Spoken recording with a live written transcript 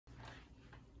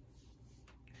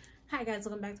Hi guys,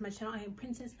 welcome back to my channel. I am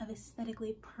Princess of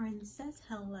Aesthetically Princess.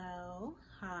 Hello,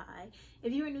 hi.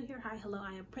 If you are new here, hi, hello,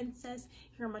 I am Princess.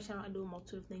 Here on my channel I do a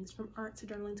multitude of things, from art to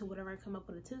journaling to whatever I come up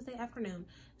with a Tuesday afternoon.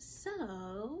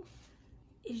 So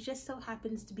it just so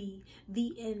happens to be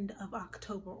the end of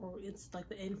October, or it's like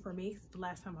the end for me. It's the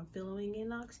last time I'm filming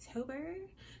in October.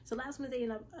 So last Wednesday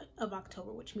of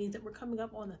October, which means that we're coming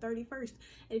up on the 31st.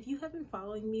 And if you have been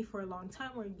following me for a long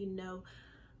time, or you know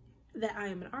that I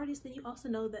am an artist, then you also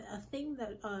know that a thing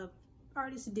that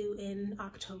artists do in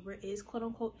October is quote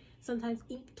unquote sometimes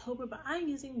Inktober, but I'm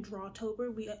using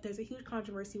Drawtober. There's a huge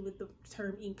controversy with the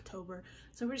term Inktober,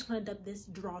 so we're just gonna dub this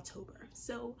Drawtober.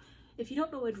 So if you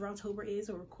don't know what Drawtober is,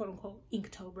 or quote unquote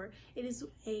Inktober, it is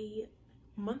a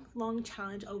month-long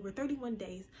challenge over 31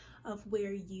 days of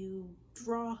where you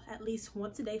draw at least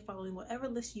once a day following whatever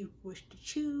list you wish to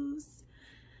choose,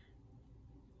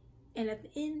 and at the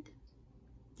end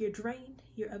you're drained,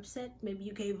 you're upset, maybe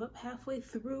you gave up halfway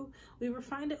through. We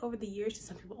refined it over the years to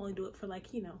some people only do it for,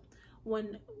 like, you know,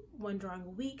 one drawing a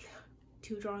week,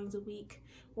 2 drawings a week,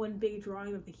 one big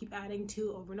drawing that they keep adding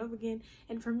to over and over again.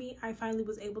 And for me, I finally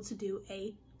was able to do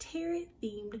a tarot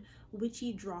themed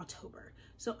witchy Drawtober.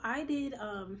 So I did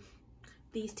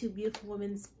these two beautiful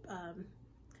women's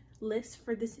list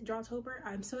for this Drawtober.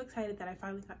 I'm so excited that I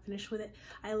finally got finished with it.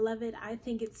 I love it. I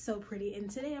think it's so pretty. And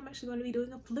today I'm actually going to be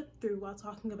doing a flip through while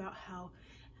talking about how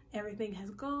everything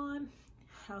has gone,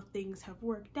 how things have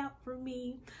worked out for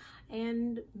me,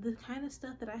 and the kind of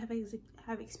stuff that I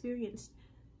have experienced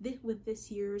with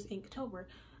this year's Inktober.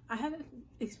 I haven't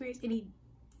experienced any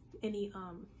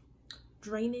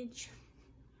drainage,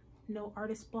 no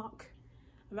artist block.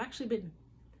 I've actually been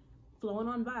flowing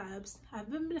on vibes. I've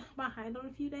been behind on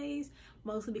a few days,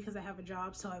 mostly because I have a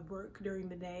job, so I work during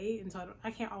the day, and so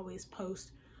I can't always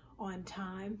post on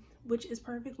time, which is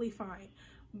perfectly fine.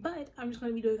 But I'm just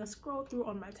going to be doing a scroll through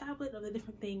on my tablet of the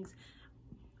different things,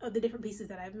 of the different pieces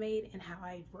that I've made and how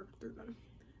I worked through them.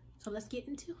 So let's get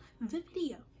into the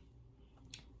video.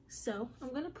 So I'm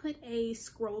going to put a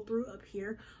scroll through up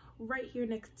here, right here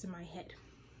next to my head.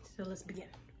 So let's begin.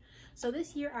 So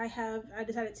this year I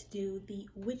decided to do the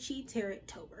Witchy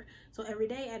Tarot-tober. So every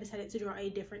day I decided to draw a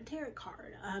different tarot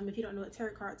card. If you don't know what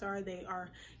tarot cards are, they are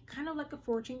kind of like a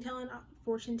fortune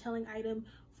telling item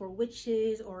for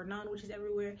witches or non-witches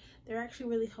everywhere. They're actually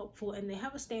really helpful, and they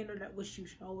have a standard at which you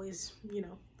should always, you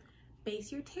know,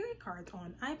 base your tarot cards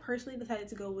on. I personally decided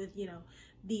to go with, you know,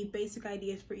 the basic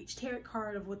ideas for each tarot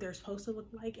card of what they're supposed to look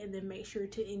like, and then make sure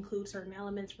to include certain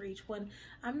elements for each one.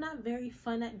 I'm not very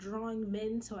fun at drawing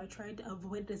men, so I tried to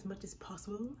avoid it as much as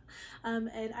possible. And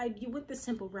I went the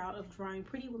simple route of drawing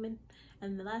pretty women,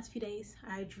 and the last few days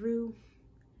I drew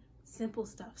simple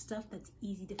stuff that's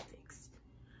easy to fix.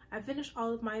 I finished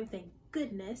all of mine, thank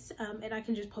goodness, and I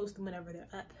can just post them whenever they're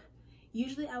up.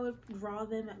 Usually I would draw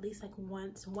them at least like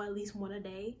at least one a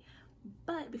day,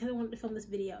 but because I wanted to film this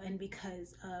video and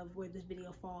because of where this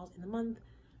video falls in the month,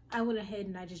 I went ahead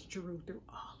and I just drew through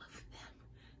all of them.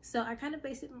 So I kind of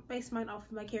based mine off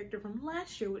of my character from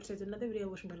last year, which there's another video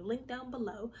which I'm going to link down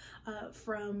below,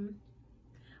 from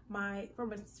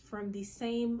the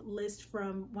same list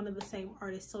from one of the same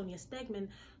artists, Sonia Stegman,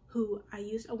 who I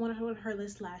used one of her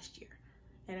list last year,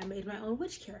 and I made my own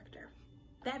witch character.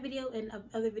 That video and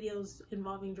other videos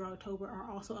involving Drawtober are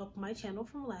also up on my channel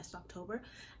from last October,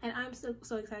 and I'm so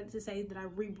excited to say that I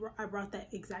brought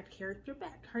that exact character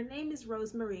back. Her name is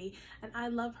Rosemary, and I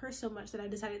love her so much that I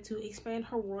decided to expand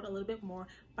her world a little bit more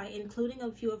by including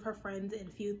a few of her friends and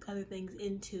a few other things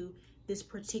into this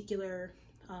particular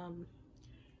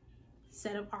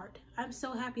set of art. I'm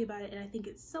so happy about it, and I think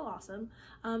it's so awesome.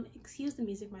 Excuse the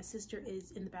music, my sister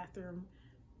is in the bathroom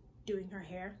doing her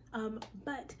hair,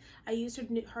 but I used some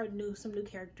new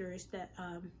characters that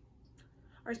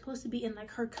are supposed to be in like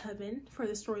her coven for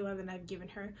the storyline that I've given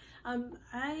her.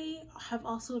 I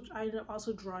ended up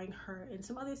also drawing her in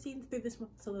some other scenes through this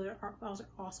month, so there are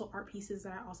also art pieces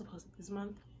that I also posted this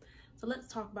month. So let's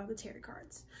talk about the tarot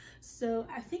cards. So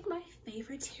I think my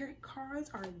favorite tarot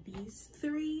cards are these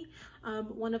 3.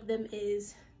 One of them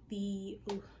is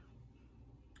not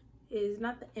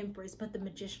the Empress, but the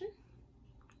Magician.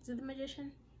 Is it the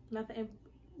Magician? Not the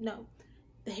no,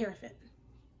 the Hierophant.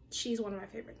 She's one of my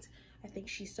favorites. I think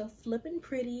she's so flippin'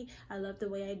 pretty. I love the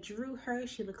way I drew her.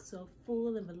 She looks so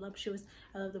full and voluptuous.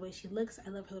 I love the way she looks. I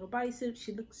love her little bodysuit.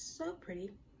 She looks so pretty.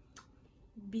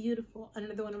 Beautiful.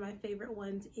 Another one of my favorite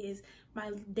ones is my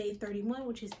day 31,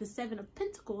 which is the 7 of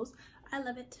Pentacles. I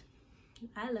love it.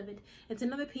 I love it. It's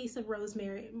another piece of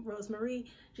Rosemary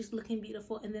just looking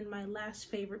beautiful. And then my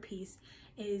last favorite piece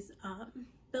is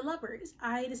the Lovers.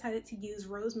 I decided to use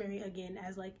Rosemary again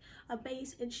as like a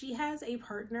base, and she has a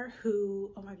partner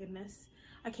who, oh my goodness,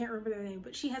 I can't remember their name,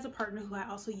 but she has a partner who I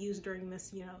also used during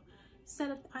this, you know,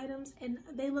 set of items, and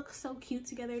they look so cute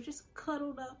together, just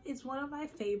cuddled up. It's one of my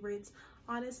favorites.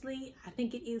 Honestly, I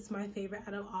think it is my favorite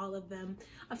out of all of them.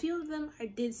 A few of them I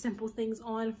did simple things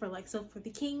on for, like, so for the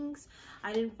kings,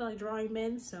 I didn't feel like drawing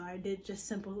men, so I did just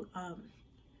simple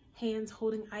hands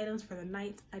holding items. For the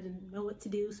knights, I didn't know what to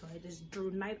do, so I just drew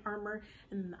knight armor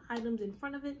and then the items in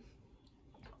front of it.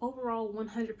 Overall,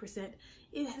 100%,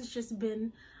 it has just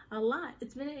been a lot.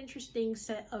 It's been an interesting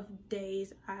set of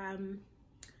days. I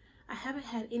haven't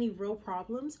had any real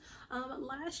problems.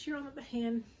 Last year, on the other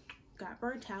hand, got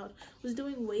burnt out, was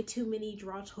doing way too many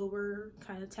Drawtober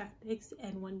kind of tactics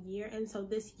in one year, and so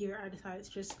this year I decided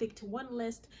to just stick to one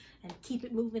list and keep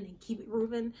it moving and keep it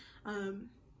grooving.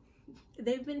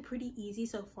 They've been pretty easy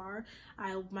so far.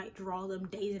 I might draw them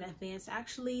days in advance.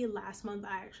 Actually, last month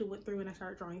I actually went through and I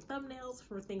started drawing thumbnails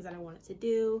for things that I wanted to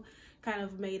do, kind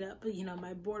of made up, you know,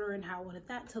 my border and how I wanted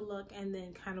that to look, and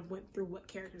then kind of went through what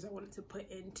characters I wanted to put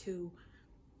into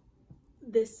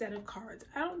this set of cards.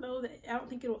 I don't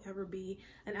think it'll ever be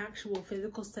an actual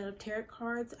physical set of tarot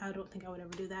cards. I don't think I would ever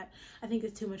do that. I think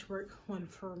it's too much work, one,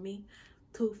 for me,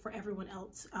 two, for everyone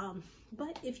else.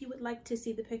 But if you would like to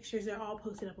see the pictures, they're all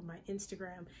posted up on my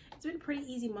Instagram. It's been a pretty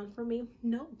easy month for me.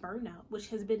 No burnout, which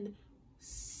has been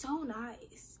so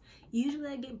nice. Usually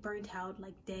I get burnt out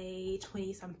like day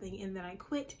 20 something and then I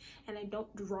quit and I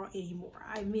don't draw anymore.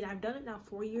 I mean, I've done it now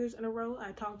 4 years in a row.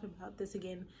 I talked about this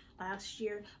again last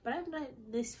year, but I've done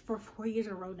this for 4 years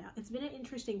in a row now. It's been an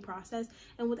interesting process,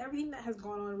 and with everything that has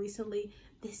gone on recently,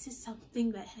 this is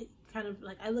something that kind of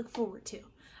like I look forward to.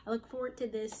 I look forward to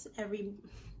this every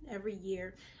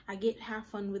year. I get have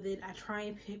fun with it. I try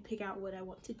and pick out what I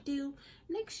want to do.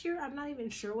 Next year, I'm not even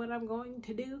sure what I'm going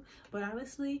to do, but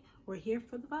honestly, we're here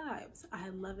for the vibes. I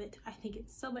love it. I think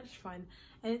it's so much fun,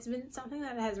 and it's been something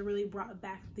that has really brought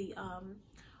back the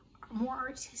more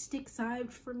artistic side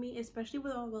for me, especially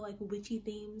with all the like witchy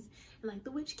themes and like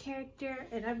the witch character,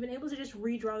 and I've been able to just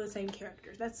redraw the same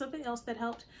characters. That's something else that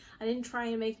helped. I didn't try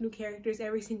and make new characters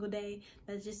every single day.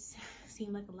 That just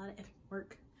seemed like a lot of effort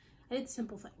work. I did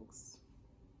simple things.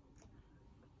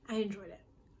 I enjoyed it.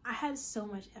 I had so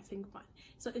much effing fun.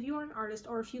 So if you are an artist,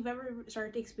 or if you've ever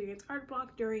started to experience art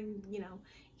block during, you know,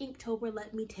 Inktober,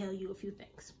 let me tell you a few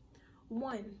things.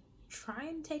 One, try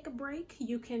and take a break.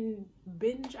 You can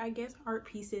binge, I guess, art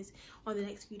pieces on the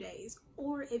next few days.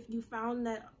 Or if you found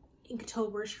that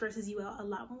Inktober stresses you out a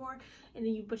lot more, and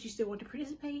then but you still want to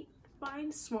participate,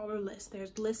 find smaller lists.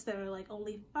 There's lists that are like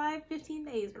only 15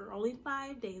 days, or only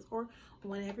 5 days, or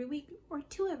 1 every week, or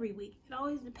 2 every week. It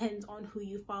always depends on who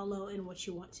you follow and what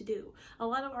you want to do. A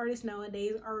lot of artists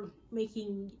nowadays are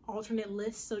making alternate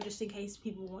lists, so just in case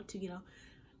people want to, you know,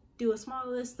 do a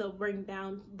smaller list, they'll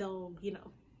you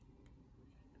know,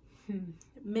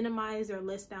 minimize their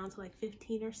list down to like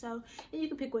 15 or so, and you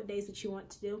can pick what days that you want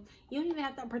to do. You don't even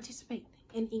have to participate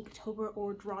in Inktober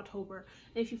or Drawtober.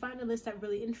 And if you find a list that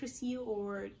really interests you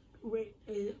or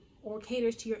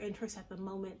caters to your interests at the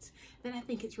moment, then I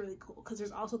think it's really cool, because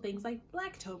there's also things like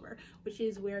Blacktober, which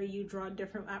is where you draw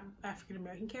different African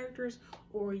American characters,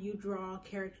 or you draw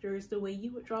characters the way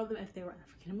you would draw them if they were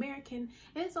African American,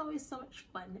 and it's always so much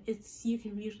fun. You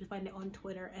can usually find it on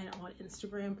Twitter and on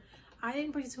Instagram. I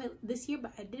didn't participate this year,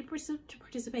 but I did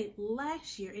participate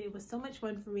last year, and it was so much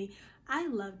fun for me. I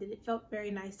loved it. It felt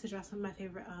very nice to draw some of my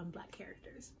favorite Black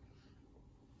characters.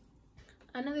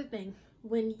 Another thing,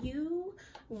 when you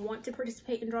want to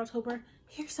participate in Drawtober,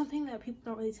 here's something that people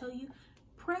don't really tell you.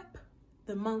 Prep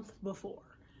the month before.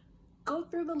 Go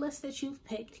through the list that you've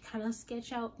picked, kind of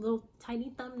sketch out little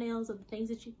tiny thumbnails of the things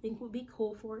that you think would be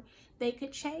cool for it. They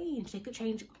could change. They could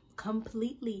change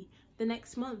completely the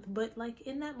next month, but like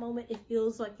in that moment, it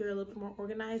feels like you're a little bit more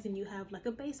organized and you have like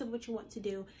a base of what you want to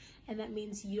do, and that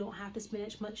means you don't have to spend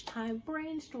as much time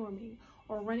brainstorming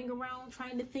or running around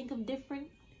trying to think of different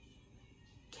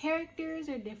characters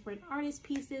or different artist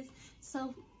pieces.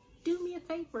 So do me a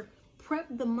favor, prep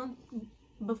the month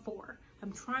before.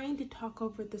 I'm trying to talk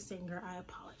over the singer, I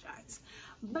apologize,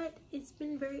 but it's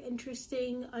been very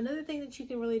interesting. Another thing that you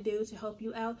can really do to help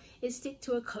you out is stick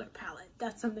to a color palette.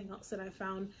 That's something else that I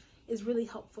found is really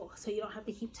helpful, so you don't have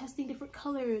to keep testing different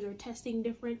colors or testing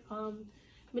different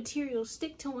materials.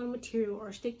 Stick to one material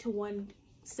or stick to one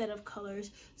set of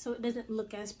colors so it doesn't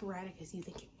look as sporadic as you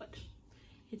think it would.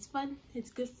 It's fun, it's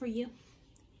good for you,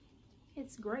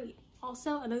 it's great.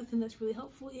 Also, another thing that's really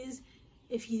helpful is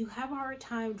if you have a hard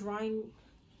time drawing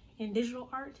in digital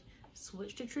art,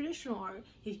 switch to traditional art.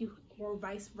 If you or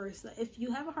vice versa. If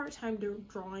you have a hard time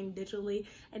drawing digitally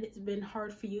and it's been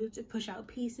hard for you to push out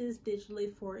pieces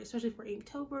digitally especially for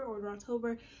Inktober or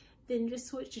Drawtober, then just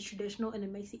switch to traditional and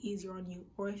it makes it easier on you.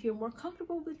 Or if you're more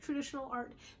comfortable with traditional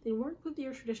art, then work with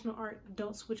your traditional art.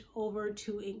 Don't switch over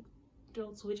to ink.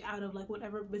 Don't switch out of like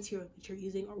whatever material that you're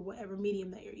using or whatever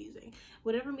medium that you're using.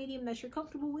 Whatever medium that you're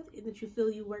comfortable with and that you feel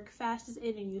you work fastest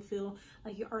in and you feel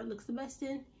like your art looks the best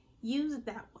in, use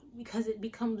that one, because it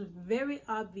becomes very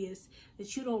obvious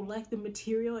that you don't like the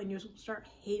material and you'll start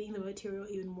hating the material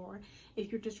even more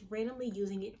if you're just randomly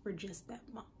using it for just that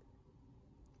month.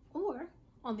 Or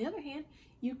on the other hand,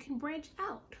 you can branch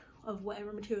out of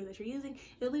whatever material that you're using.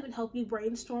 It'll even help you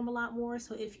brainstorm a lot more.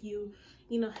 So if you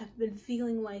have been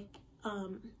feeling like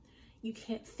you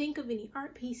can't think of any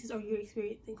art pieces or you're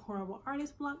experiencing horrible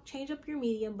artist block, change up your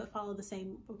medium but follow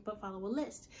a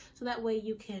list. So that way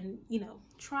you can,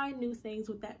 try new things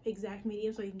with that exact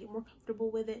medium so you can get more comfortable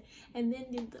with it. And then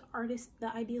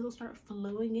the ideas will start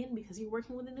flowing in because you're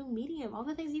working with a new medium. All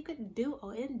the things you could do,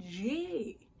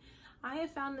 OMG. I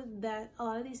have found that a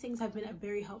lot of these things have been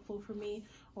very helpful for me,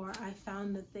 or I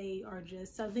found that they are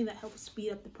just something that helps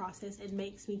speed up the process and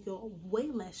makes me feel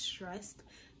way less stressed.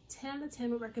 10 out of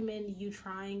 10 would recommend you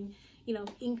trying,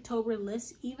 Inktober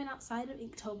lists, even outside of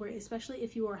Inktober, especially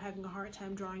if you are having a hard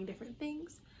time drawing different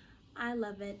things. I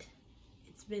love it.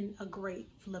 It's been a great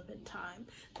flippin' time.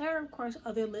 There are, of course,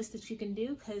 other lists that you can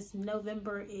do because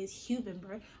November is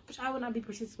Huevember, which I will not be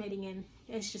participating in.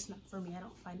 It's just not for me. I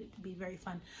don't find it to be very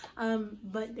fun.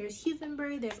 But there's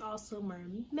Huevember. There's also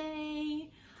Mermay.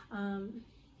 I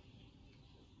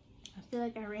feel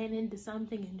like I ran into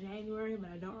something in January,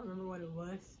 but I don't remember what it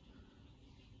was.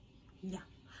 Yeah.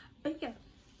 But yeah,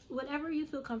 whatever you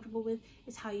feel comfortable with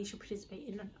is how you should participate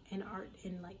in art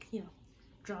in, like,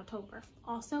 Drawtober.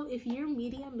 Also, if your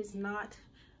medium is not,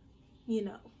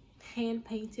 hand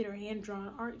painted or hand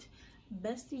drawn art,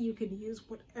 best you can use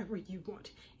whatever you want.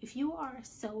 If you are a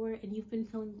sewer and you've been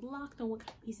feeling blocked on what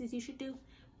kind of pieces you should do,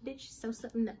 bitch, sew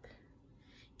something up.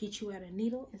 Get you out a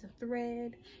needle and some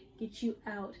thread. Get you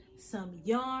out some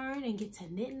yarn and get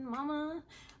to knitting, mama.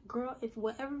 Girl, if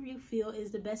whatever you feel is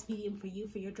the best medium for you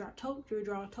for your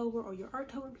Drawtober or your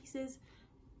Arttober pieces,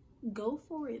 go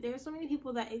for it. There are so many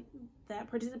people that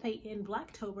participate in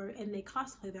Blacktober and they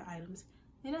cosplay their items,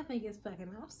 and I think it's fucking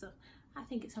awesome. I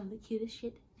think it's some of the cutest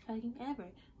shit fucking ever.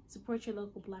 Support your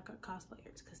local Black art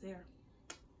cosplayers because they're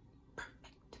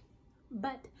perfect.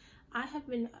 But I have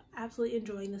been absolutely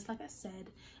enjoying this, like I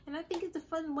said, and I think it's a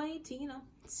fun way to,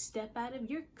 step out of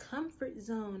your comfort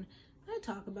zone. I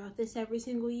talk about this every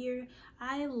single year.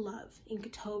 I love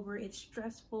Inktober. It's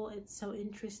stressful, it's so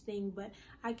interesting, but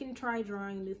I can try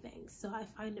drawing new things, so I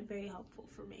find it very helpful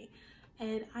for me.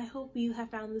 And I hope you have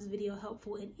found this video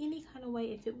helpful in any kind of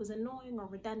way. If it was annoying or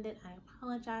redundant, I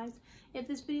apologize. If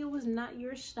this video was not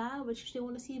your style, but you still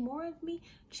want to see more of me,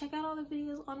 check out all the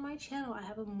videos on my channel. I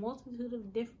have a multitude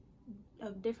of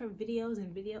different videos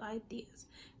and video ideas.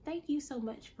 Thank you so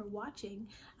much for watching.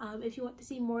 If you want to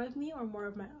see more of me or more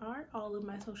of my art, all of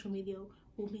my social media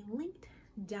will be linked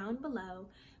down below.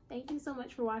 Thank you so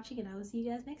much for watching, and I will see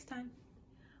you guys next time.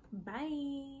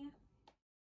 Bye.